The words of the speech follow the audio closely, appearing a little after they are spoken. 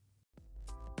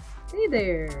Hey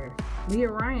there, Leah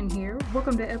Ryan here.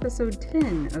 Welcome to episode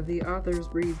 10 of the Authors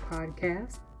Breeze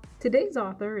podcast. Today's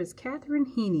author is Catherine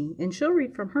Heaney, and she'll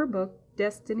read from her book,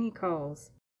 Destiny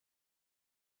Calls.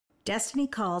 Destiny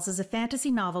Calls is a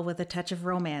fantasy novel with a touch of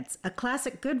romance, a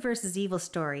classic good versus evil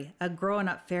story, a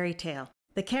grown-up fairy tale.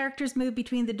 The characters move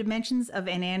between the dimensions of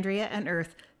Anandria and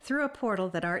Earth through a portal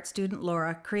that art student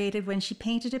Laura created when she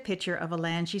painted a picture of a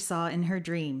land she saw in her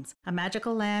dreams, a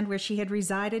magical land where she had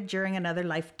resided during another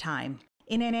lifetime.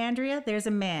 In Anandria, there's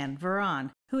a man,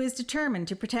 Veron, who is determined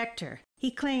to protect her.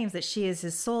 He claims that she is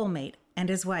his soulmate and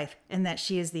his wife, and that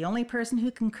she is the only person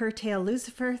who can curtail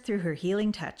Lucifer through her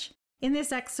healing touch. In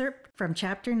this excerpt from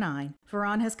Chapter 9,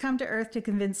 Veron has come to Earth to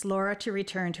convince Laura to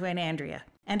return to Anandria.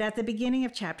 And at the beginning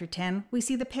of Chapter 10, we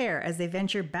see the pair as they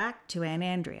venture back to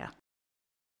Anandria.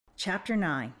 Chapter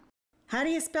 9. How do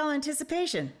you spell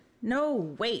anticipation?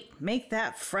 No, wait, make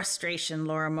that frustration,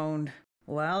 Laura moaned.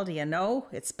 Well, do you know?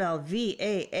 It's spelled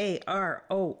V-A-A-R-O-N.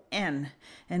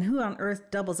 And who on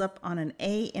earth doubles up on an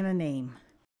A in a name?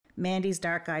 Mandy's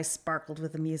dark eyes sparkled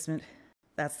with amusement.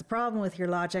 That's the problem with your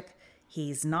logic.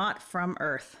 He's not from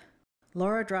Earth.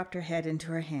 Laura dropped her head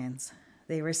into her hands.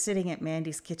 They were sitting at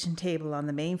Mandy's kitchen table on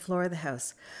the main floor of the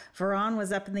house. Veron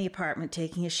was up in the apartment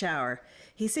taking a shower.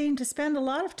 He seemed to spend a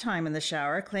lot of time in the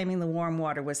shower, claiming the warm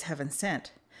water was heaven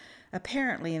sent.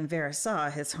 Apparently in Versailles,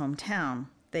 his hometown,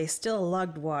 they still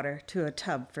lugged water to a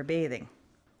tub for bathing.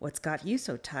 What's got you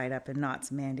so tied up in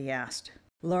knots? Mandy asked.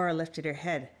 Laura lifted her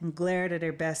head and glared at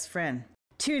her best friend.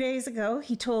 2 days ago,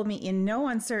 he told me in no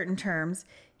uncertain terms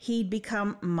he'd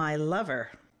become my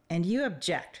lover. And you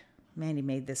object. Mandy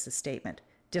made this a statement.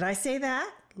 Did I say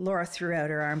that? Laura threw out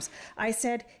her arms. I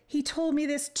said, he told me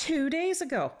this 2 days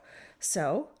ago.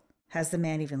 So, has the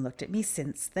man even looked at me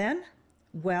since then?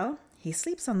 Well, he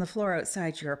sleeps on the floor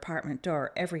outside your apartment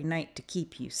door every night to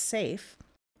keep you safe.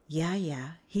 Yeah,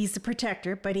 he's the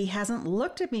protector, but he hasn't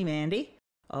looked at me, Mandy.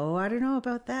 Oh, I don't know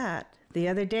about that. The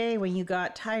other day when you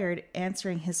got tired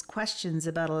answering his questions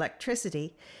about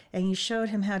electricity and you showed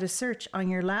him how to search on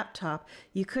your laptop,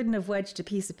 you couldn't have wedged a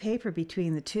piece of paper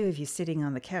between the two of you sitting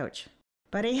on the couch.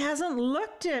 But he hasn't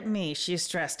looked at me, she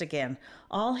stressed again.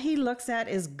 All he looks at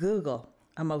is Google,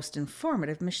 a most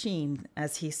informative machine,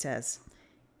 as he says.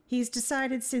 He's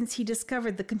decided since he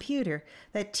discovered the computer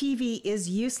that TV is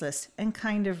useless and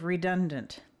kind of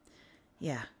redundant.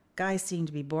 Yeah, guys seem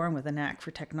to be born with a knack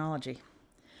for technology.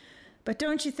 But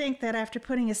don't you think that after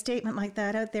putting a statement like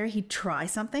that out there, he'd try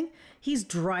something? He's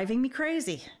driving me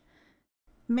crazy.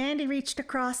 Mandy reached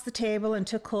across the table and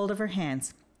took hold of her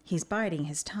hands. He's biding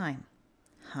his time.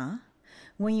 Huh?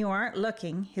 When you aren't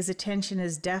looking, his attention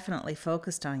is definitely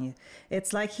focused on you.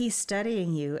 It's like he's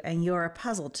studying you and you're a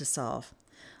puzzle to solve.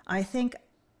 I think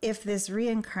if this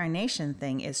reincarnation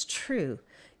thing is true,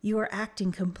 you are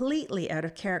acting completely out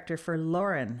of character for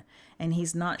Lauren, and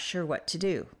he's not sure what to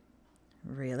do.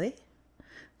 Really?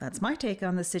 That's my take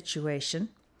on the situation.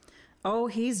 Oh,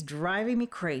 he's driving me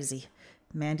crazy.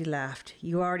 Mandy laughed.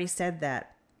 You already said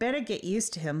that. Better get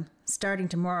used to him. Starting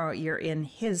tomorrow, you're in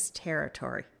his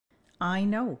territory. I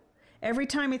know. Every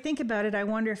time I think about it, I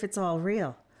wonder if it's all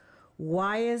real.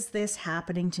 Why is this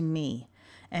happening to me?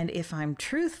 And if I'm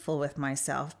truthful with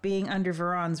myself, being under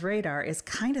Veron's radar is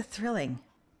kind of thrilling,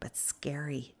 but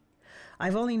scary.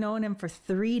 I've only known him for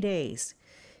 3 days.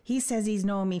 He says he's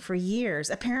known me for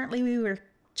years. Apparently we were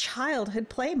childhood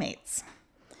playmates.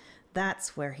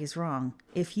 That's where he's wrong.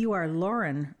 If you are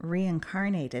Lauren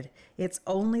reincarnated, it's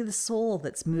only the soul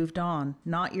that's moved on,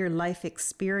 not your life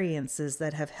experiences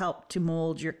that have helped to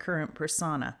mold your current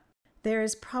persona. There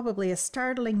is probably a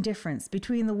startling difference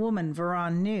between the woman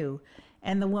Veron knew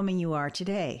and the woman you are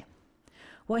today.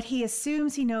 What he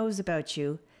assumes he knows about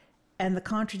you and the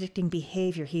contradicting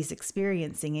behavior he's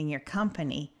experiencing in your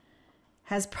company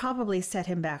has probably set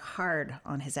him back hard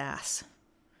on his ass.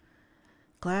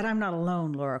 Glad I'm not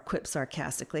alone, Laura quipped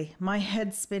sarcastically. My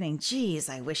head's spinning. Geez,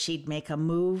 I wish he'd make a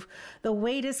move. The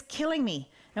weight is killing me.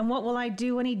 And what will I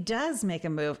do when he does make a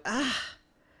move?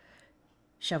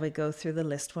 Shall we go through the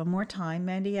list one more time?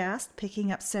 Mandy asked,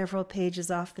 picking up several pages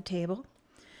off the table.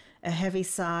 A heavy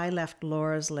sigh left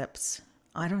Laura's lips.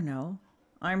 I don't know.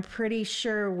 I'm pretty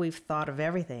sure we've thought of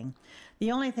everything.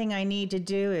 The only thing I need to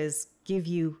do is give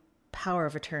you power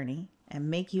of attorney and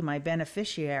make you my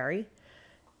beneficiary.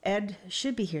 Ed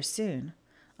should be here soon.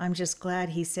 I'm just glad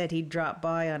he said he'd drop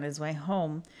by on his way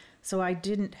home, so I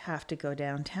didn't have to go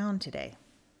downtown today.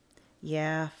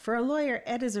 Yeah, for a lawyer,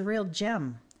 Ed is a real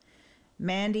gem.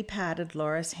 Mandy patted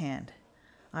Laura's hand.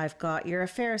 I've got your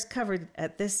affairs covered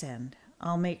at this end.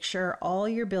 I'll make sure all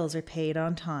your bills are paid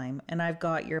on time, and I've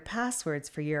got your passwords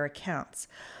for your accounts.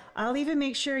 I'll even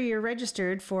make sure you're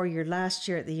registered for your last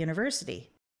year at the university,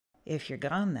 if you're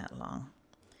gone that long.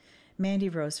 Mandy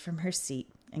rose from her seat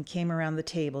and came around the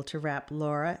table to wrap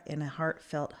Laura in a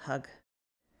heartfelt hug.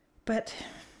 But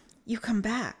you come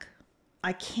back.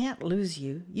 I can't lose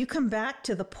you. You come back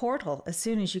to the portal as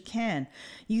soon as you can.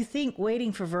 You think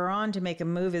waiting for Veron to make a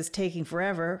move is taking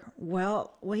forever.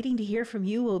 Well, waiting to hear from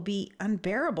you will be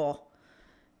unbearable.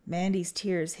 Mandy's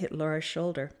tears hit Laura's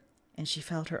shoulder, and she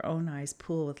felt her own eyes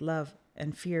pool with love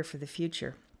and fear for the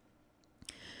future.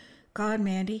 God,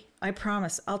 Mandy, I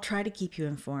promise I'll try to keep you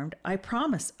informed. I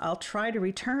promise I'll try to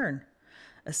return.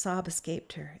 A sob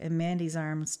escaped her, and Mandy's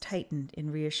arms tightened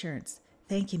in reassurance.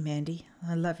 Thank you, Mandy.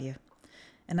 I love you.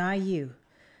 And I you.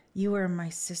 You are my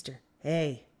sister.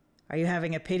 Hey, are you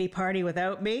having a pity party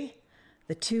without me?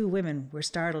 The two women were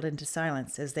startled into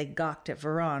silence as they gawked at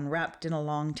Veron wrapped in a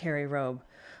long terry robe.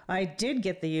 I did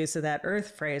get the use of that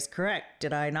earth phrase correct,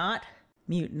 did I not?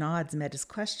 Mute nods met his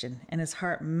question, and his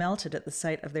heart melted at the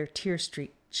sight of their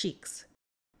tear-streaked cheeks.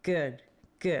 Good,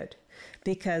 good.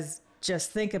 Because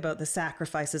just think about the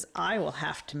sacrifices I will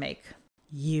have to make.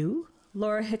 You?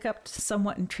 Laura hiccuped,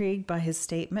 somewhat intrigued by his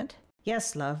statement.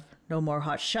 Yes, love. No more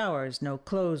hot showers, no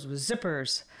clothes with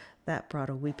zippers. That brought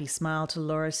a weepy smile to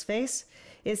Laura's face.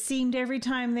 It seemed every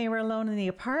time they were alone in the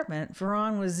apartment,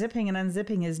 Veron was zipping and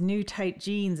unzipping his new tight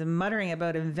jeans and muttering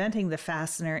about inventing the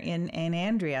fastener in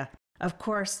Anandria. Of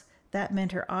course, that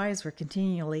meant her eyes were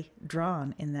continually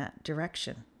drawn in that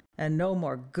direction. And no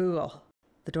more ghoul.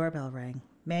 The doorbell rang.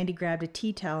 Mandy grabbed a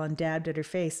tea towel and dabbed at her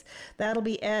face. That'll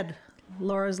be Ed,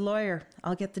 Laura's lawyer.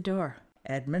 I'll get the door.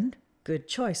 Edmund? Good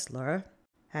choice, Laura.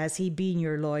 Has he been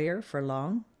your lawyer for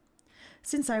long?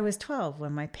 Since I was 12,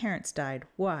 when my parents died.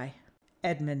 Why?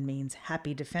 Edmund means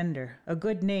happy defender, a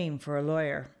good name for a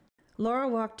lawyer. Laura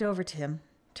walked over to him,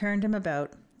 turned him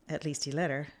about, at least he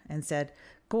let her, and said,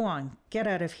 Go on, get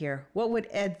out of here. What would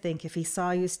Ed think if he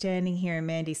saw you standing here in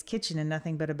Mandy's kitchen in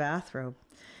nothing but a bathrobe?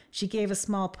 She gave a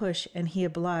small push, and he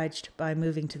obliged by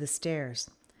moving to the stairs.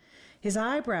 His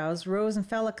eyebrows rose and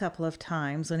fell a couple of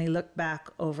times when he looked back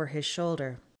over his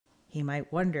shoulder. He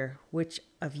might wonder which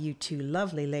of you two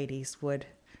lovely ladies would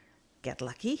get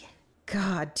lucky.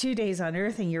 God, 2 days on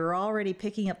Earth and you're already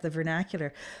picking up the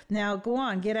vernacular. Now go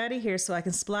on, get out of here so I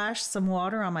can splash some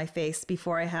water on my face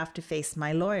before I have to face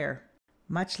my lawyer.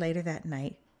 Much later that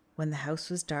night, when the house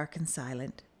was dark and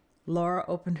silent, Laura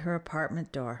opened her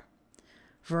apartment door.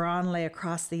 Veron lay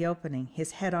across the opening,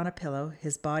 his head on a pillow,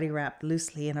 his body wrapped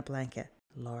loosely in a blanket.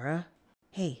 Laura?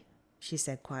 Hey, she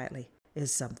said quietly.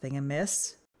 Is something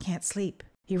amiss? Can't sleep.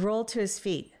 He rolled to his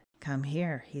feet. Come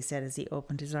here, he said as he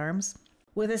opened his arms.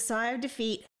 With a sigh of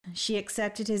defeat, she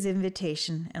accepted his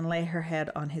invitation and lay her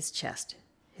head on his chest,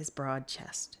 his broad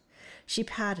chest. She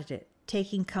patted it,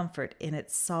 taking comfort in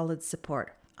its solid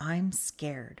support. I'm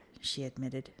scared, she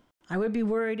admitted. I would be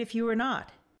worried if you were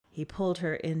not. He pulled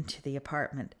her into the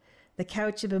apartment. The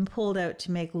couch had been pulled out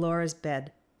to make Laura's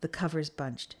bed, the covers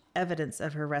bunched, evidence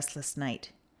of her restless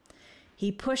night.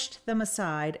 He pushed them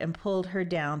aside and pulled her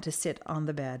down to sit on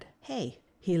the bed. Hey,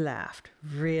 he laughed.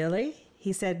 Really?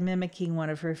 He said, mimicking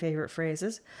one of her favorite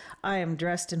phrases. I am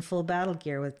dressed in full battle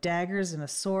gear with daggers and a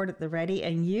sword at the ready,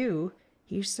 and you...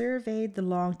 He surveyed the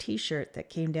long T-shirt that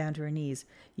came down to her knees.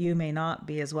 You may not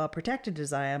be as well protected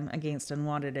as I am against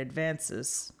unwanted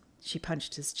advances. She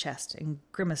punched his chest and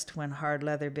grimaced when hard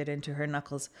leather bit into her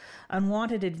knuckles.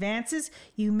 Unwanted advances?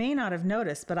 You may not have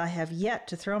noticed, but I have yet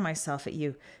to throw myself at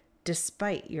you,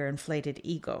 despite your inflated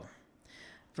ego.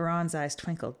 Veron's eyes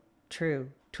twinkled.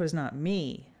 True, 'twas not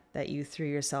me that you threw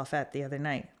yourself at the other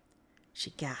night.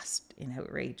 She gasped in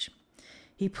outrage.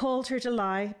 He pulled her to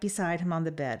lie beside him on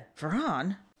the bed.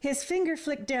 Veron? His finger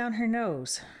flicked down her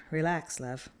nose. Relax,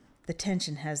 love. The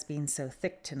tension has been so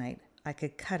thick tonight. I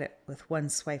could cut it with one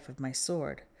swipe of my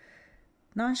sword.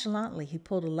 Nonchalantly, he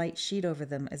pulled a light sheet over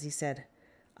them as he said,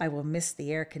 I will miss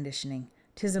the air conditioning.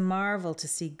 'Tis a marvel to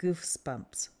see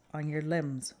goosebumps on your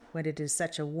limbs when it is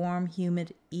such a warm,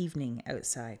 humid evening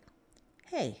outside.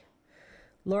 Hey,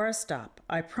 Laura, stop.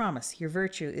 I promise your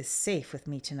virtue is safe with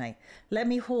me tonight. Let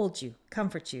me hold you,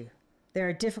 comfort you. There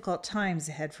are difficult times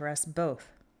ahead for us both.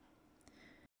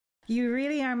 You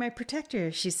really are my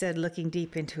protector, she said, looking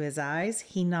deep into his eyes.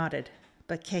 He nodded.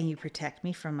 But can you protect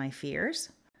me from my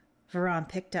fears? Veron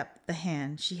picked up the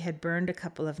hand she had burned a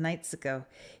couple of nights ago.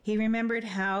 He remembered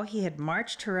how he had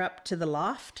marched her up to the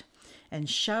loft and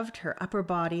shoved her upper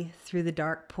body through the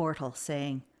dark portal,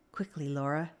 saying, Quickly,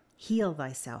 Laura, heal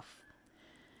thyself.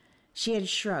 She had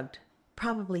shrugged,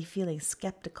 probably feeling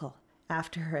skeptical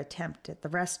after her attempt at the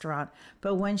restaurant,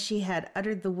 but when she had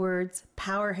uttered the words,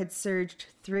 power had surged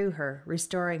through her,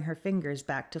 restoring her fingers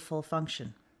back to full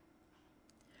function.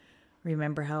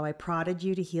 Remember how I prodded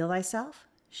you to heal thyself?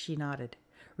 She nodded.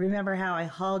 Remember how I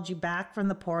hauled you back from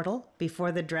the portal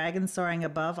before the dragon soaring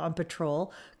above on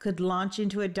patrol could launch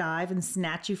into a dive and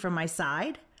snatch you from my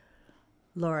side?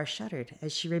 Laura shuddered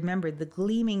as she remembered the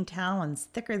gleaming talons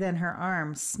thicker than her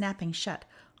arms snapping shut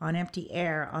on empty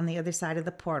air on the other side of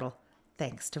the portal,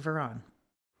 thanks to Veron.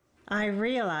 I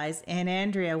realize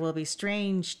Anandria will be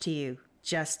strange to you,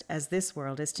 just as this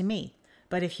world is to me.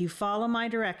 But if you follow my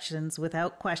directions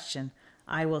without question,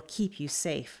 I will keep you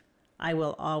safe. I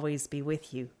will always be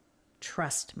with you.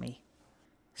 Trust me.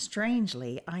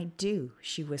 Strangely, I do,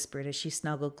 she whispered as she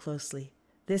snuggled closely.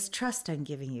 This trust I'm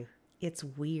giving you, it's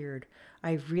weird.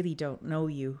 I really don't know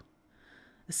you.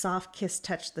 A soft kiss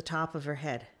touched the top of her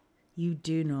head. You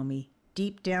do know me.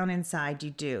 Deep down inside, you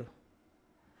do.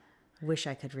 I wish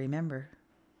I could remember.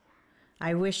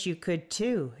 I wish you could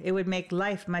too. It would make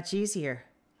life much easier.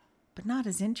 But not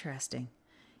as interesting.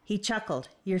 He chuckled.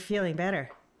 You're feeling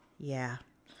better. Yeah.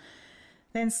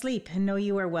 Then sleep and know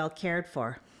you are well cared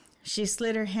for. She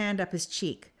slid her hand up his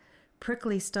cheek.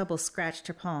 Prickly stubble scratched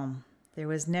her palm. There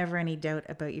was never any doubt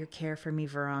about your care for me,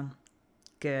 Veron.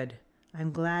 Good.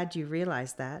 I'm glad you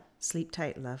realized that. Sleep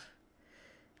tight, love.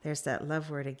 There's that love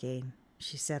word again,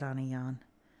 she said on a yawn.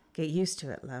 Get used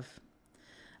to it, love.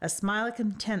 A smile of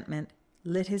contentment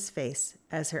lit his face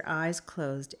as her eyes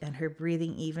closed and her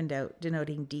breathing evened out,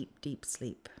 denoting deep, deep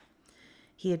sleep.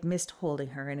 He had missed holding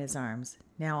her in his arms.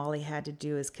 Now all he had to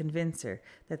do is convince her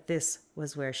that this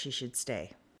was where she should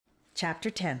stay. Chapter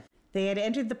 10. They had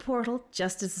entered the portal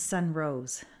just as the sun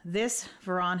rose. This,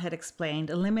 Veron had explained,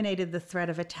 eliminated the threat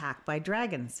of attack by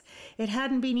dragons. It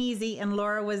hadn't been easy, and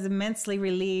Laura was immensely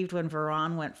relieved when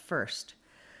Veron went first.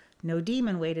 No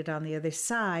demon waited on the other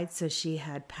side, so she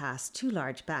had passed 2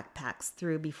 large backpacks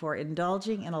through before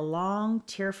indulging in a long,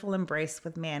 tearful embrace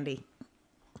with Mandy.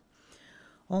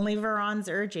 Only Veron's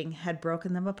urging had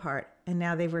broken them apart, and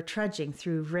now they were trudging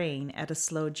through rain at a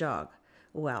slow jog.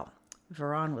 Well,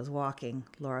 Veron was walking,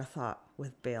 Laura thought,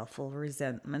 with baleful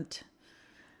resentment.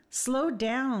 Slow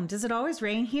down. Does it always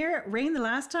rain here? It rained the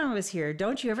last time I was here.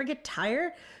 Don't you ever get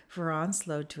tired? Veron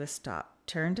slowed to a stop,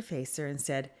 turned to face her, and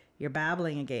said, You're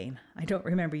babbling again. I don't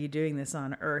remember you doing this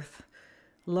on Earth.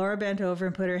 Laura bent over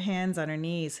and put her hands on her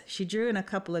knees. She drew in a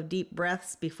couple of deep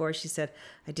breaths before she said,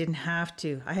 I didn't have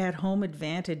to. I had home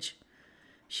advantage.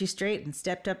 She straightened,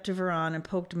 stepped up to Veron, and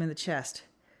poked him in the chest.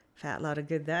 Fat lot of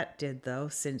good that did, though,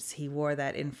 since he wore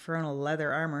that infernal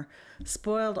leather armor.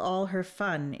 Spoiled all her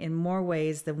fun in more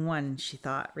ways than one, she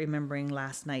thought, remembering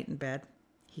last night in bed.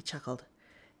 He chuckled.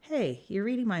 Hey, you're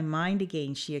reading my mind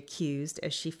again, she accused,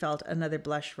 as she felt another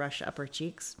blush rush up her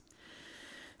cheeks.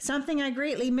 Something I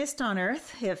greatly missed on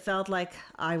Earth. It felt like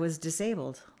I was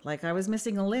disabled, like I was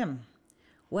missing a limb.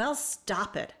 Well,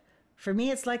 stop it. For me,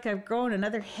 it's like I've grown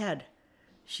another head.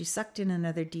 She sucked in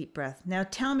another deep breath. Now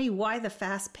tell me why the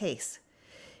fast pace.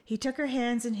 He took her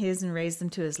hands in his and raised them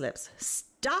to his lips.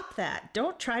 Stop that.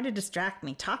 Don't try to distract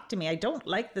me. Talk to me. I don't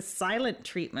like the silent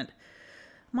treatment.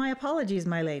 My apologies,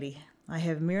 my lady. I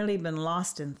have merely been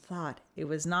lost in thought. It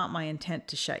was not my intent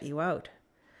to shut you out.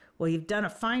 Well, you've done a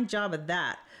fine job of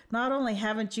that. Not only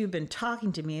haven't you been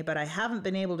talking to me, but I haven't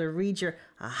been able to read your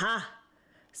aha.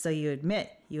 So you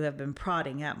admit you have been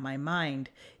prodding at my mind.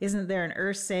 Isn't there an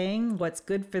Earth saying, what's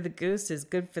good for the goose is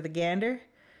good for the gander?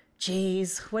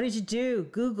 Jeez, what did you do?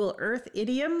 Google Earth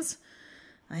idioms?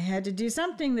 I had to do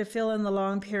something to fill in the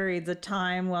long periods of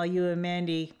time while you and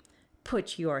Mandy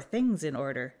put your things in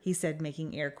order, he said,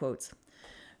 making air quotes.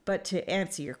 But to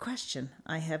answer your question,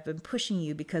 I have been pushing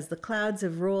you because the clouds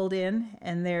have rolled in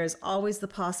and there is always the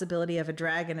possibility of a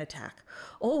dragon attack.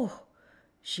 Oh!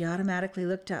 She automatically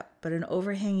looked up, but an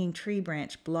overhanging tree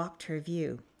branch blocked her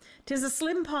view. 'Tis a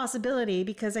slim possibility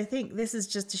because I think this is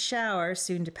just a shower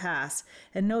soon to pass,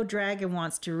 and no dragon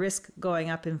wants to risk going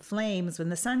up in flames when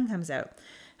the sun comes out.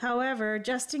 However,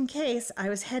 just in case, I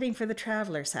was heading for the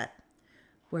traveler's hut.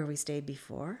 Where we stayed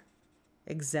before?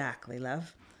 Exactly,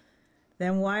 love.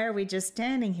 Then why are we just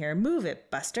standing here? Move it,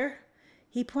 Buster.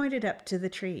 He pointed up to the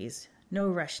trees. No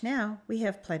rush now. We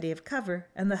have plenty of cover,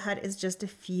 and the hut is just a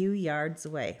few yards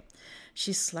away.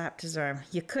 She slapped his arm.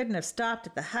 You couldn't have stopped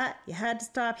at the hut. You had to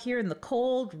stop here in the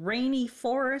cold, rainy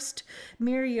forest,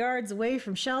 mere yards away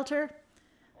from shelter.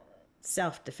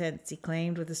 Self-defense, he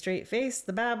claimed with a straight face.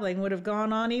 The babbling would have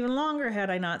gone on even longer had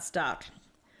I not stopped.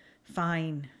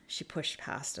 Fine, she pushed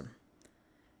past him.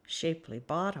 Shapely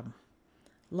bottom.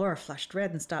 Laura flushed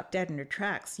red and stopped dead in her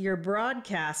tracks. You're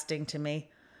broadcasting to me.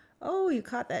 Oh, you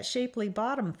caught that shapely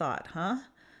bottom thought, huh?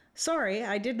 Sorry,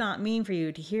 I did not mean for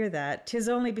you to hear that. 'Tis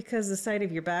only because the sight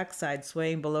of your backside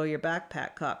swaying below your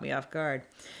backpack caught me off guard.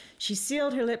 She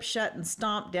sealed her lips shut and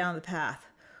stomped down the path.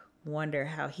 Wonder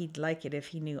how he'd like it if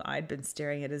he knew I'd been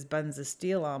staring at his buns of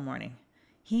steel all morning.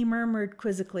 He murmured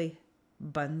quizzically,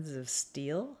 "Buns of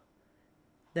steel?"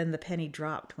 Then the penny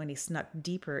dropped when he snuck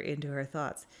deeper into her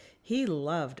thoughts. He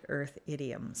loved Earth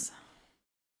idioms.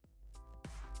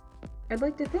 I'd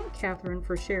like to thank Catherine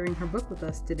for sharing her book with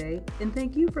us today, and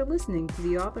thank you for listening to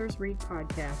the Authors Read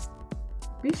podcast.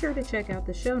 Be sure to check out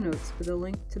the show notes for the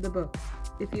link to the book.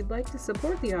 If you'd like to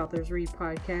support the Authors Read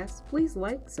podcast, please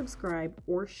like, subscribe,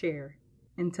 or share.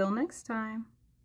 Until next time.